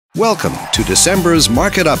Welcome to December's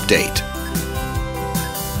Market Update.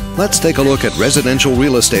 Let's take a look at residential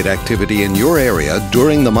real estate activity in your area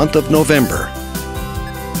during the month of November.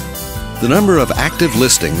 The number of active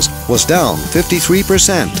listings was down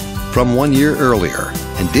 53% from 1 year earlier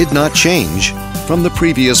and did not change from the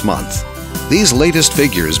previous month. These latest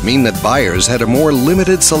figures mean that buyers had a more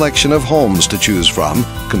limited selection of homes to choose from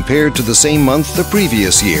compared to the same month the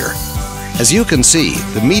previous year. As you can see,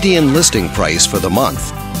 the median listing price for the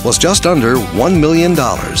month was just under $1 million.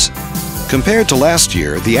 Compared to last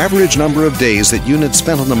year, the average number of days that units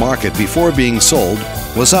spent on the market before being sold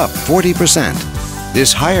was up 40%.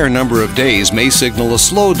 This higher number of days may signal a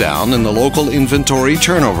slowdown in the local inventory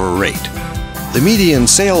turnover rate. The median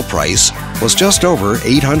sale price was just over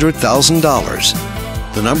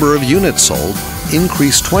 $800,000. The number of units sold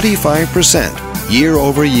increased 25% year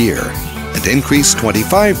over year and increased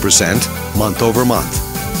 25% month over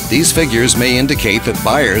month. These figures may indicate that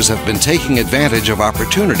buyers have been taking advantage of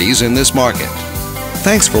opportunities in this market.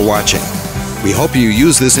 Thanks for watching. We hope you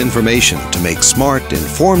use this information to make smart,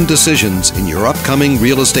 informed decisions in your upcoming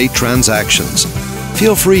real estate transactions.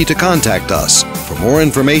 Feel free to contact us for more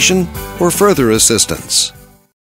information or further assistance.